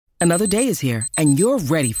Another day is here, and you're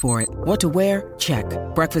ready for it. What to wear? Check.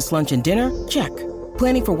 Breakfast, lunch, and dinner? Check.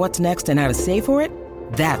 Planning for what's next and how to save for it?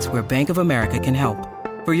 That's where Bank of America can help.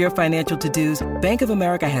 For your financial to-dos, Bank of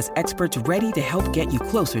America has experts ready to help get you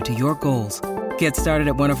closer to your goals. Get started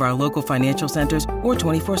at one of our local financial centers or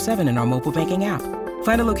 24/7 in our mobile banking app.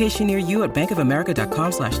 Find a location near you at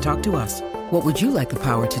bankofamerica.com/talktous. What would you like the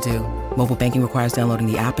power to do? Mobile banking requires downloading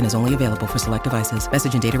the app and is only available for select devices.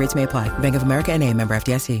 Message and data rates may apply. Bank of America N.A., member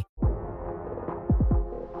FDIC.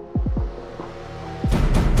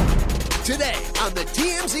 Today on the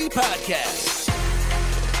TMZ Podcast.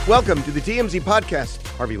 Welcome to the TMZ Podcast.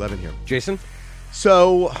 Harvey Levin here. Jason?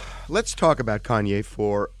 So let's talk about Kanye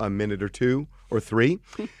for a minute or two or three.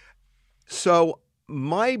 So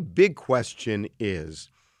my big question is,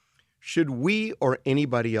 should we or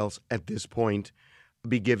anybody else at this point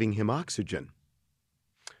be giving him oxygen?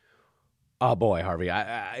 Oh, boy, Harvey.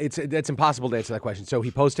 It's impossible to answer that question. So he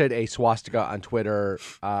posted a swastika on Twitter.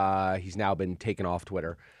 He's now been taken off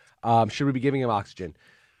Twitter. Should we be giving him oxygen?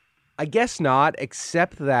 I guess not,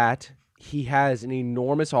 except that he has an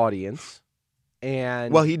enormous audience.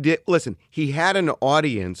 And Well, he did. Listen, he had an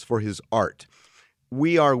audience for his art.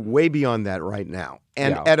 We are way beyond that right now.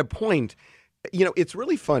 And at a point, you know, it's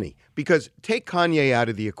really funny because take Kanye out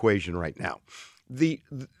of the equation right now. The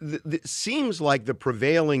seems like the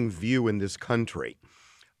prevailing view in this country,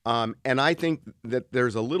 and I think that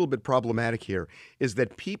there's a little bit problematic here, is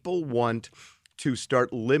that people want to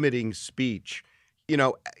start limiting speech. You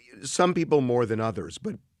know, some people more than others,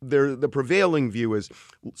 but the prevailing view is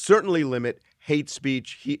certainly limit hate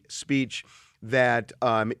speech, speech that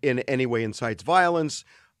in any way incites violence.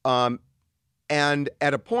 And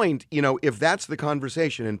at a point, you know, if that's the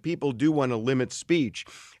conversation and people do want to limit speech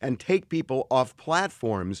and take people off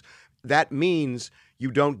platforms, that means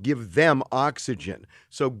you don't give them oxygen.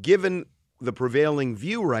 So given the prevailing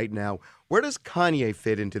view right now, where does Kanye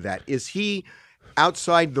fit into that? Is he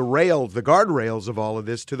outside the rails, the guardrails of all of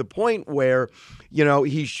this, to the point where, you know,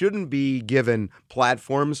 he shouldn't be given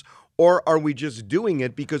platforms? Or are we just doing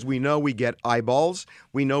it because we know we get eyeballs?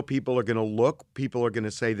 We know people are going to look. People are going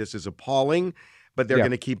to say this is appalling, but they're going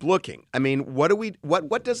to keep looking. I mean,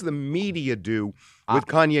 what does the media do with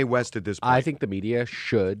Kanye West at this point? I think the media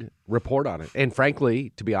should report on it. And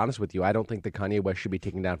frankly, to be honest with you, I don't think that Kanye West should be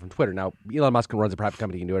taken down from Twitter. Now, Elon Musk runs a private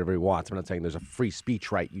company. He can do whatever he wants. I'm not saying there's a free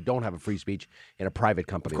speech right. You don't have a free speech in a private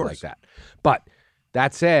company like that. But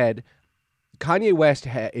that said, Kanye West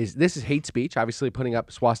this is hate speech. Obviously, putting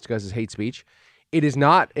up swastikas is hate speech. It is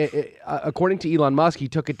not. According to Elon Musk, he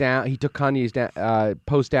took it down. He took Kanye's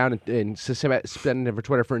post down and suspended him for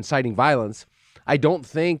Twitter for inciting violence. I don't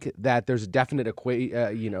think that there's a definite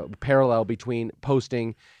parallel between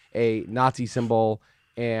posting a Nazi symbol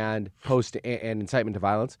and incitement to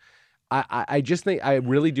violence. I just think I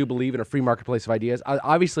really do believe in a free marketplace of ideas.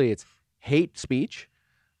 Obviously, it's hate speech,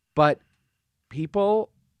 but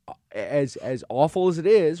people, as awful as it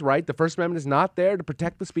is, right? The First Amendment is not there to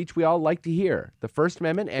protect the speech we all like to hear. The First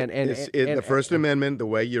Amendment the First Amendment, the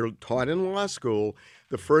way you're taught in law school,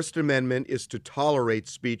 the First Amendment is to tolerate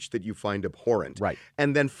speech that you find abhorrent, right?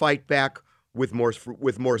 And then fight back with more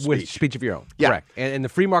speech. With speech of your own, yeah. Correct. And the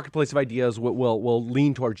free marketplace of ideas will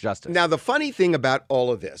lean towards justice. Now, the funny thing about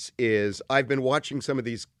all of this is I've been watching some of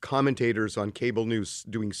these commentators on cable news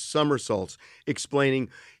doing somersaults explaining,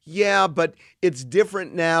 yeah, but it's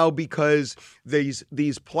different now because these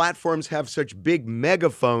platforms have such big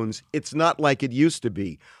megaphones. It's not like it used to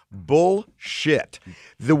be. Bullshit.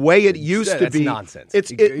 The way it used to be. Nonsense.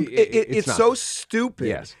 It's nonsense. so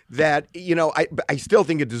stupid that, you know, I still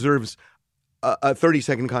think it deserves a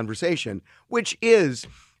 30-second conversation, which is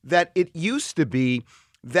that it used to be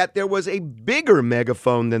that there was a bigger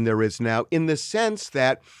megaphone than there is now, in the sense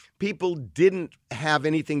that people didn't have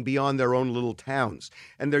anything beyond their own little towns.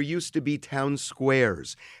 And there used to be town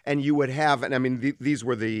squares. And you would have, and I mean, these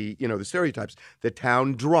were the stereotypes, the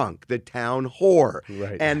town drunk, the town whore.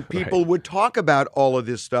 Right, and people would talk about all of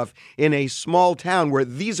this stuff in a small town where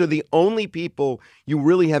these are the only people you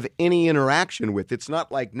really have any interaction with. It's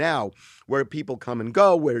not like now where people come and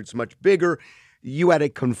go, where it's much bigger. You had a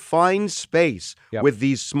confined space with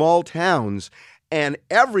these small towns, and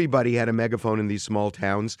everybody had a megaphone in these small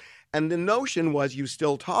towns. And the notion was you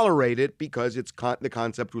still tolerate it because the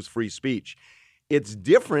concept was free speech. It's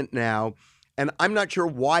different now, and I'm not sure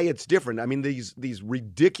why it's different. I mean, these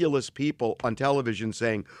ridiculous people on television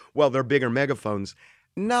saying, well, they're bigger megaphones.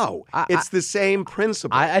 No, it's the same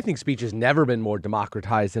principle. I think speech has never been more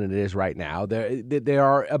democratized than it is right now. There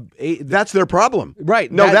are that's their problem,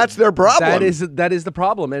 right? No, that's their problem. That is the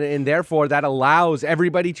problem, and therefore that allows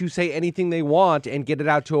everybody to say anything they want and get it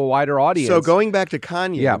out to a wider audience. So going back to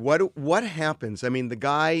Kanye, what happens? I mean, the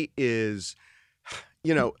guy is,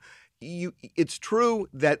 it's true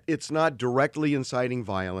that it's not directly inciting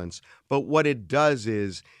violence, but what it does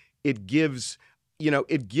is it gives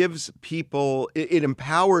people, it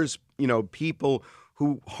empowers, people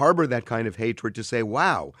who harbor that kind of hatred to say,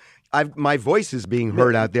 wow, my voice is being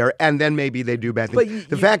heard out there, and then maybe they do bad things.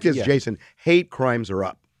 The fact is, Jason, hate crimes are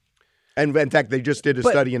up. And in fact, they just did a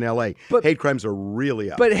study in L.A. Hate crimes are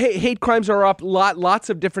really up. But hate crimes are up. Lots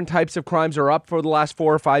of different types of crimes are up for the last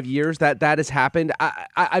 4 or 5 years. That has happened.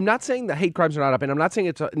 I'm not saying that hate crimes are not up, and I'm not saying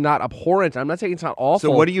it's not abhorrent. I'm not saying it's not awful.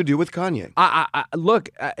 So what do you do with Kanye? Look,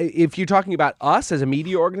 if you're talking about us as a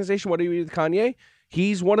media organization, what do we do with Kanye?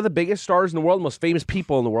 He's one of the biggest stars in the world, most famous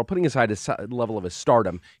people in the world, putting aside his level of his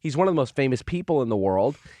stardom. He's one of the most famous people in the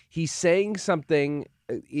world. He's saying something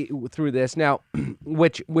through this now,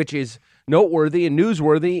 which is noteworthy and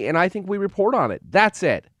newsworthy, and I think we report on it. That's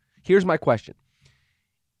it. Here's my question: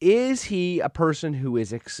 is he a person who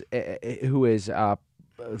is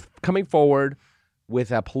coming forward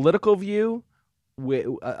with a political view, with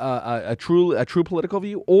a true political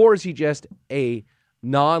view, or is he just a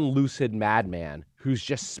non-lucid madman who's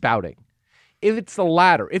just spouting? If it's the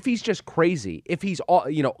latter, if he's just crazy, if he's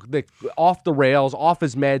off the rails, off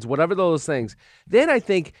his meds, whatever those things, then I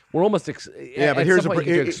think we're almost but here's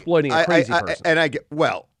exploiting a crazy person. And I get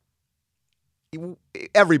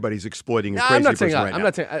everybody's exploiting a crazy person right now. I'm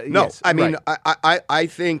not saying no. Yes, I mean, right. I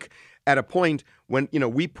think at a point when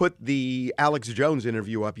we put the Alex Jones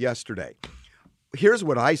interview up yesterday. Here's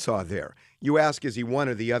what I saw there. You ask, is he one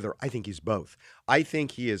or the other? I think he's both. I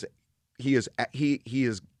think he is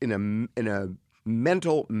in a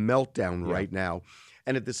mental meltdown right now,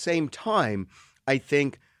 and at the same time, I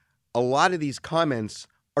think a lot of these comments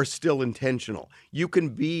are still intentional. You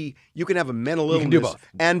can have a mental illness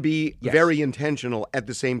and be very intentional at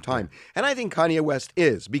the same time, and I think Kanye West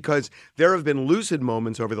is, because there have been lucid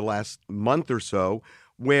moments over the last month or so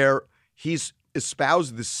where he's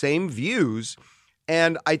espoused the same views.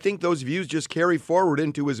 And I think those views just carry forward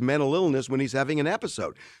into his mental illness when he's having an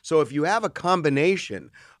episode. So if you have a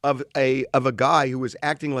combination of a guy who is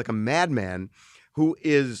acting like a madman, who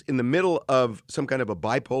is in the middle of some kind of a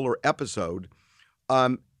bipolar episode,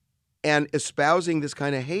 and espousing this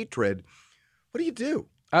kind of hatred, what do you do?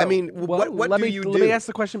 I mean, what do you do? Let me ask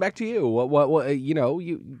the question back to you.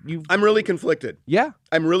 You I'm really conflicted. Yeah,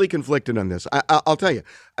 I'm really conflicted on this. I'll tell you.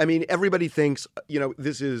 I mean, everybody thinks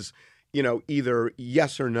this is, either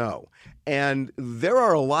yes or no. And there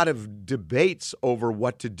are a lot of debates over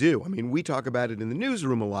what to do. I mean, we talk about it in the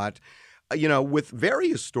newsroom a lot, with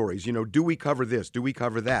various stories. Do we cover this? Do we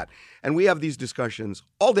cover that? And we have these discussions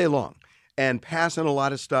all day long and pass on a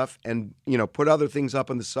lot of stuff and, put other things up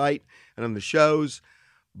on the site and on the shows.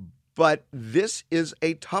 But this is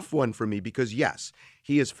a tough one for me because, yes,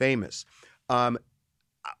 he is famous. One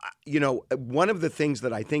of the things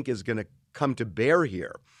that I think is going to come to bear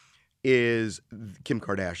here is Kim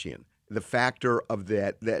Kardashian, the factor of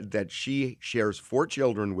that she shares 4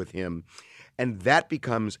 children with him, and that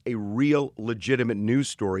becomes a real legitimate news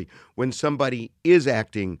story when somebody is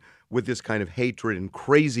acting with this kind of hatred and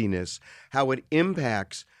craziness, how it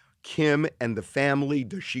impacts Kim and the family.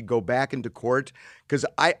 Does she go back into court? Because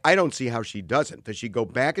I don't see how she doesn't. Does she go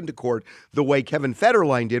back into court the way Kevin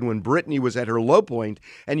Federline did when Britney was at her low point,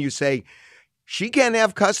 and you say, she can't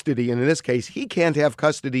have custody, and in this case, he can't have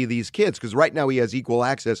custody of these kids because right now he has equal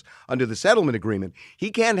access under the settlement agreement. He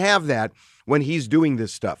can't have that when he's doing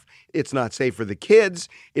this stuff. It's not safe for the kids.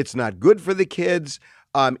 It's not good for the kids.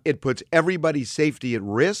 It puts everybody's safety at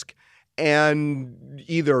risk, and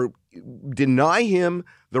either deny him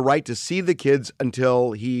the right to see the kids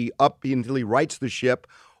until he rights the ship,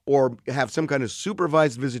 or have some kind of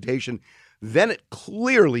supervised visitation. Then it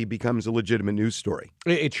clearly becomes a legitimate news story.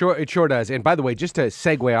 It sure does. And by the way, just to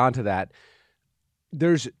segue onto that,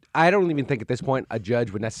 I don't even think at this point a judge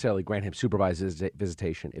would necessarily grant him supervised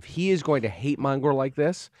visitation. If he is going to hate monger like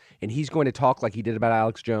this, and he's going to talk like he did about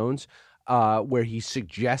Alex Jones, where he's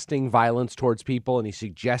suggesting violence towards people and he's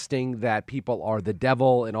suggesting that people are the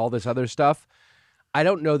devil and all this other stuff, I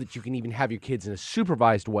don't know that you can even have your kids in a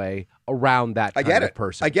supervised way around that kind of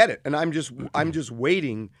person. I get it. And I'm just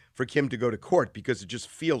waiting for Kim to go to court because it just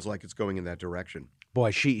feels like it's going in that direction.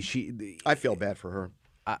 Boy, I feel bad for her.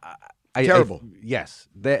 Terrible. Yes.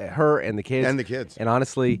 Her and the kids. And the kids. And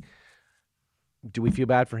honestly, do we feel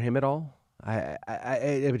bad for him at all?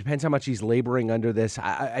 It depends how much he's laboring under this.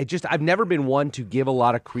 I've never been one to give a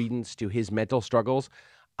lot of credence to his mental struggles.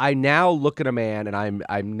 I now look at a man, and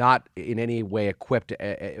I'm not in any way equipped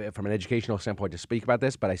from an educational standpoint to speak about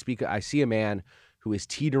this, but I see a man who is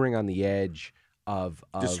teetering on the edge of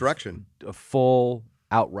destruction, of full,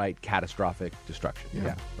 outright, catastrophic destruction.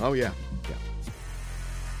 Yeah. Oh yeah.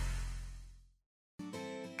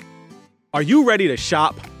 Are you ready to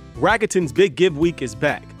shop? Rakuten's Big Give Week is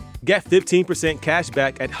back. Get 15% cash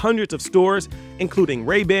back at hundreds of stores, including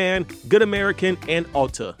Ray-Ban, Good American, and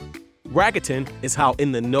Ulta. Rakuten is how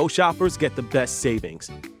in-the-know shoppers get the best savings.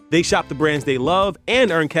 They shop the brands they love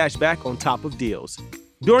and earn cash back on top of deals.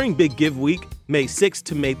 During Big Give Week, May 6th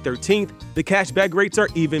to May 13th, the cashback rates are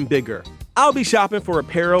even bigger. I'll be shopping for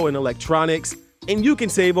apparel and electronics, and you can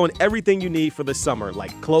save on everything you need for the summer,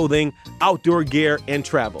 like clothing, outdoor gear, and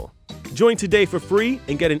travel. Join today for free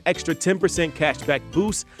and get an extra 10% cashback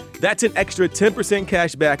boost. That's an extra 10%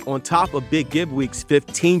 cashback on top of Big Give Week's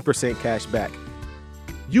 15% cashback.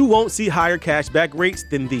 You won't see higher cashback rates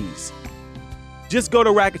than these. Just go to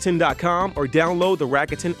Rakuten.com or download the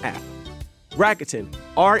Rakuten app. Rakuten,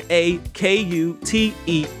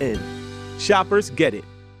 Rakuten. Shoppers get it.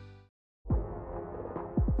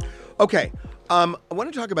 Okay, I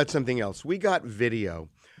want to talk about something else. We got video.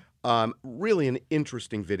 Really an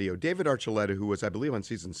interesting video. David Archuleta, who was, I believe, on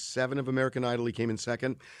season 7 of American Idol, he came in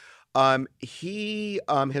second. He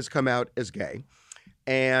has come out as gay,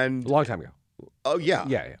 and A long time ago. oh yeah,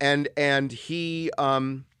 Yeah. and he,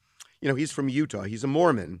 he's from Utah. He's a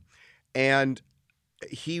Mormon, and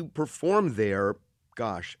he performed there.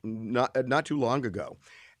 Gosh, not too long ago,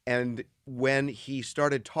 and when he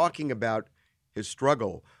started talking about his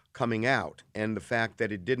struggle coming out and the fact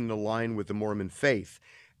that it didn't align with the Mormon faith,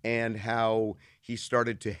 and how he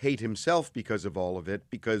started to hate himself because of all of it,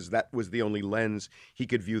 because that was the only lens he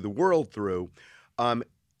could view the world through.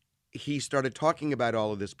 He started talking about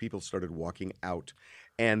all of this. People started walking out,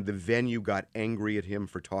 and the venue got angry at him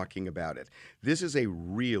for talking about it. This is a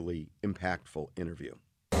really impactful interview.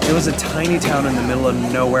 It was a tiny town in the middle of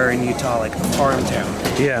nowhere in Utah, like a farm town.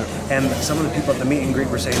 Yeah. And some of the people at the meet and greet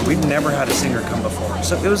were saying, we've never had a singer come before.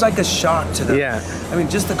 So it was like a shock to them. Yeah. I mean,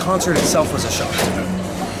 just the concert itself was a shock to them.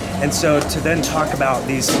 And so to then talk about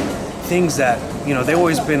these things that, they've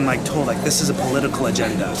always been like told, like, this is a political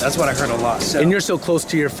agenda. That's what I heard a lot. So, And you're so close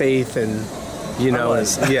to your faith and, I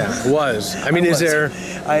was. Yeah, was. I mean, is there...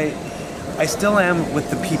 I still am with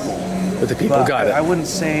the people. With the people, But got it. I wouldn't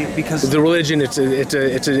say, because... The religion, it's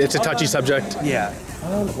a touchy subject. Yeah.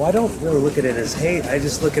 Well, I don't really look at it as hate. I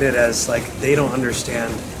just look at it as, like, they don't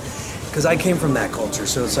understand. Because I came from that culture,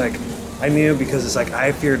 so it's like, I knew, because it's like,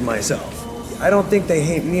 I feared myself. I don't think they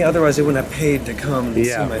hate me, otherwise they wouldn't have paid to come and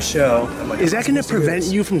see my show. Like, is that going to prevent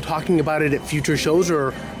you from talking about it at future shows,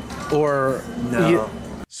 or no?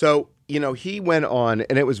 So, he went on,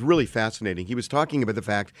 and it was really fascinating. He was talking about the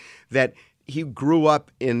fact that he grew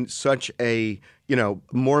up in such a,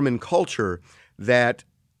 Mormon culture that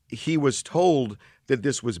he was told that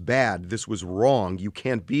this was bad, this was wrong, you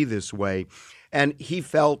can't be this way. And he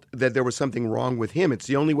felt that there was something wrong with him. It's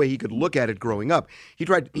the only way he could look at it growing up.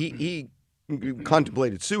 He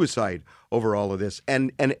contemplated suicide over all of this,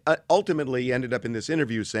 and ultimately ended up in this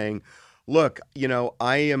interview saying, look,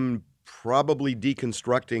 I am probably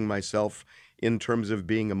deconstructing myself in terms of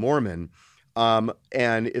being a Mormon,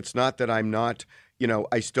 and it's not that I'm not,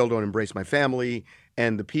 I still don't embrace my family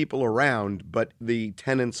and the people around, but the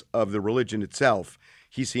tenets of the religion itself,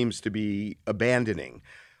 he seems to be abandoning.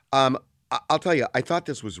 I'll tell you, I thought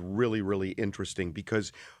this was really, really interesting,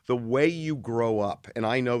 because the way you grow up, and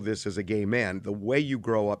I know this as a gay man, the way you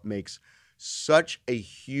grow up makes such a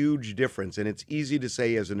huge difference. And it's easy to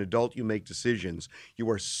say as an adult you make decisions. You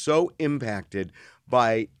are so impacted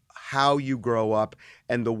by how you grow up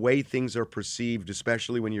and the way things are perceived,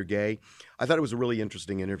 especially when you're gay. I thought it was a really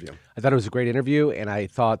interesting interview. I thought it was a great interview, and I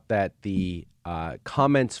thought that the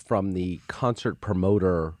comments from the concert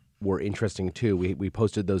promoter were interesting too. We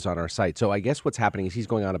posted those on our site. So I guess what's happening is he's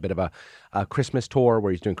going on a bit of a Christmas tour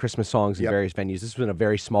where he's doing Christmas songs in various venues. This was in a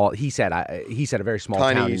very small, he said a very small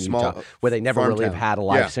town in Utah where they never really have had a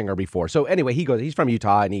live singer before. So anyway, he's from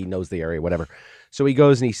Utah and he knows the area, whatever. So he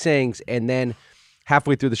goes and he sings, and then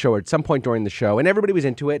halfway through the show, or at some point during the show, and everybody was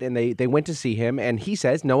into it, and they went to see him, and he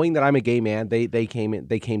says, knowing that I'm a gay man, they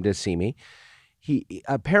came to see me. He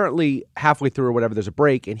apparently halfway through or whatever, there's a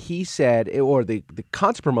break, and he said, or the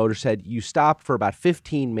concert promoter said, you stopped for about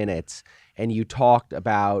 15 minutes and you talked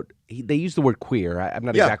about, they used the word queer. I'm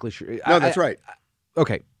not exactly sure. No, that's right.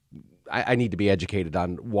 Okay. I need to be educated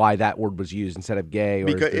on why that word was used instead of gay, or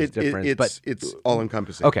because there's difference. It's all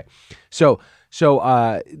encompassing. Okay. So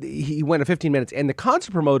So he went to 15 minutes, and the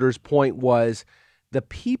concert promoter's point was the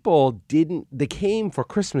people they came for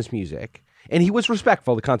Christmas music. And he was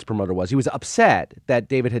respectful, the concert promoter was. He was upset that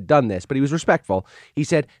David had done this, but he was respectful. He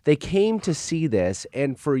said, they came to see this,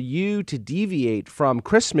 and for you to deviate from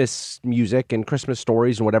Christmas music and Christmas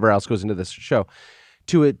stories and whatever else goes into this show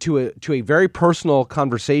to a very personal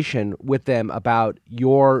conversation with them about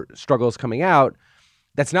your struggles coming out,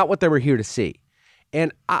 that's not what they were here to see.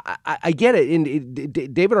 And I get it. And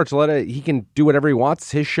David Archuleta, he can do whatever he wants.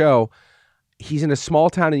 It's his show. He's in a small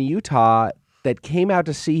town in Utah that came out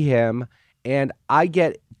to see him. And I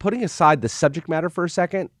get, putting aside the subject matter for a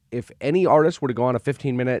second, if any artist were to go on a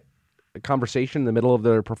 15-minute conversation in the middle of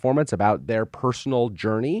their performance about their personal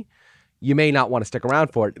journey, you may not want to stick around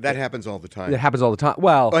for it. That happens all the time. It happens all the time.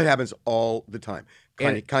 Well, it happens all the time.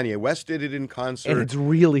 Kanye West did it in concert. And it's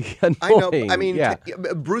really annoying. I know. I mean,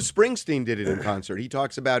 Bruce Springsteen did it in concert. He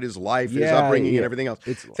talks about his life, his upbringing, and everything else.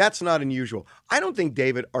 That's not unusual. I don't think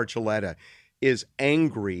David Archuleta is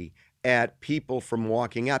angry at people from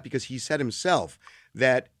walking out, because he said himself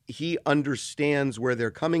that he understands where they're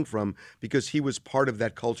coming from because he was part of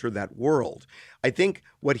that culture, that world. I think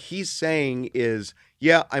what he's saying is,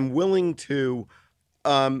 yeah, I'm willing to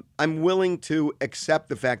accept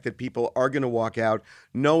the fact that people are going to walk out,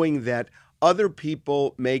 knowing that other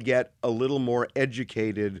people may get a little more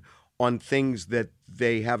educated on things that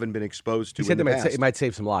they haven't been exposed to. He said in the past. It might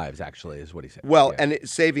save some lives, actually, is what he said. Well, and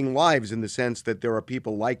saving lives in the sense that there are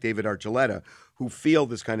people like David Archuleta who feel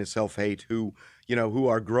this kind of self-hate, who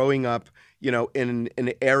are growing up,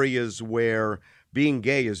 in areas where being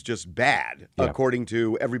gay is just bad, according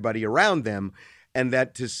to everybody around them, and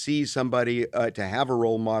that to see somebody, to have a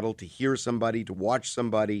role model, to hear somebody, to watch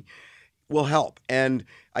somebody will help. And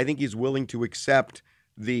I think he's willing to accept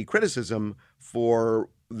the criticism for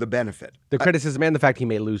the benefit. The criticism and the fact he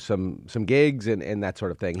may lose some gigs and that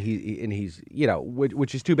sort of thing. He's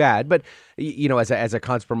which is too bad. But as a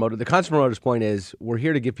concert promoter, the concert promoter's point is, we're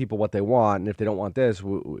here to give people what they want, and if they don't want this,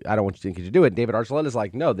 I don't want you to do it. David Archuleta is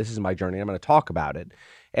like, no, this is my journey. I'm going to talk about it.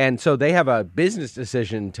 And so they have a business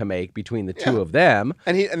decision to make between the two of them.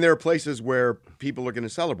 And there are places where people are going to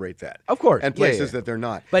celebrate that. Of course. And places that they're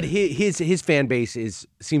not. But his fan base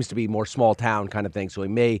seems to be more small town kind of thing, so he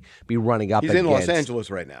may be running up against... He's in Los Angeles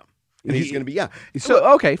right now. And he's going to be,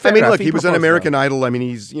 So, okay, fair enough. Look, he was on American Idol. I mean,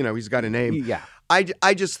 he's got a name. Yeah.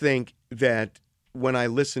 I just think that when I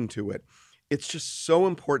listen to it, it's just so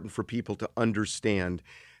important for people to understand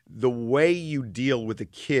the way you deal with a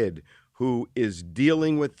kid who is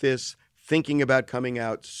dealing with this, thinking about coming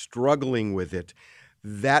out, struggling with it,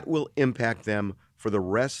 that will impact them for the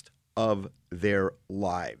rest of their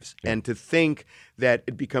lives. Yeah. And to think that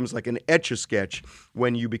it becomes like an Etch-a-Sketch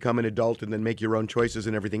when you become an adult and then make your own choices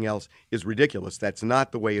and everything else is ridiculous. That's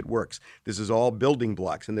not the way it works. This is all building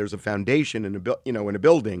blocks, and there's a foundation in a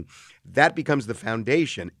building. That becomes the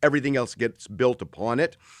foundation. Everything else gets built upon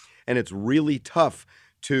it, and it's really tough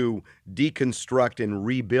to deconstruct and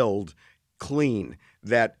rebuild clean,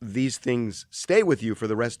 that these things stay with you for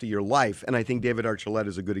the rest of your life. And I think David Archuleta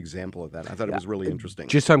is a good example of that. I thought it was really interesting.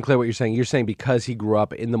 Just so I'm clear what you're saying because he grew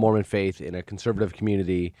up in the Mormon faith in a conservative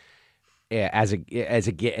community as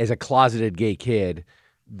a closeted gay kid,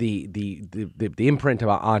 the imprint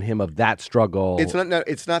on him of that struggle. It's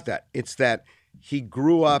not that. It's that he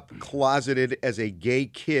grew up closeted as a gay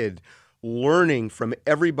kid, learning from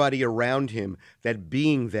everybody around him that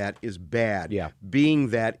being that is bad. Yeah. Being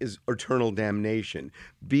that is eternal damnation.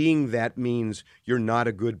 Being that means you're not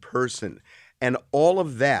a good person. And all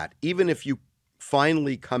of that, even if you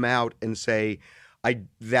finally come out and say,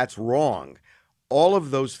 that's wrong, all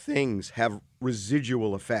of those things have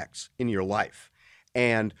residual effects in your life.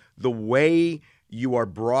 And the way you are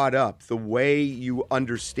brought up, the way you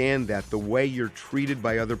understand that, the way you're treated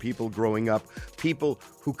by other people growing up, people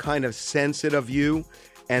who kind of sense it of you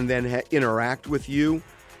and then interact with you,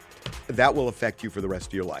 that will affect you for the rest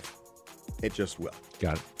of your life. It just will.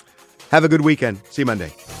 Got it. Have a good weekend. See you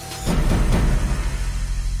Monday.